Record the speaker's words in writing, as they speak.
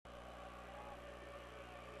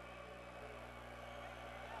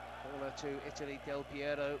to Italy. Del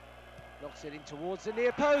Piero knocks it in towards the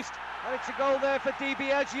near post, and it's a goal there for Di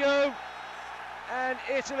Biagio. And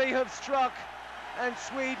Italy have struck, and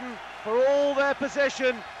Sweden, for all their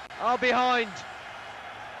possession, are behind.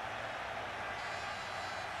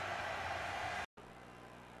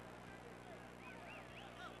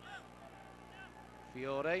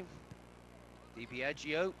 Fiore, Di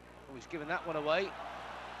Biagio, he's given that one away.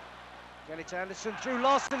 Kenneth Anderson through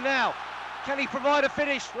Larsson now. Can he provide a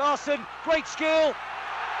finish? Larsson, great skill,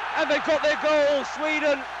 and they've got their goal,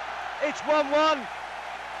 Sweden. It's 1-1.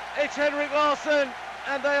 It's Henrik Larsson,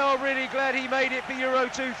 and they are really glad he made it for Euro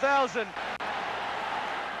 2000.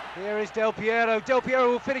 Here is Del Piero. Del Piero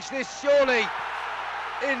will finish this surely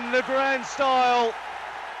in the grand style.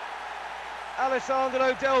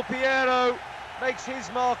 Alessandro Del Piero makes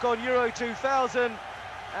his mark on Euro 2000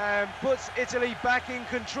 and puts Italy back in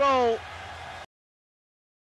control.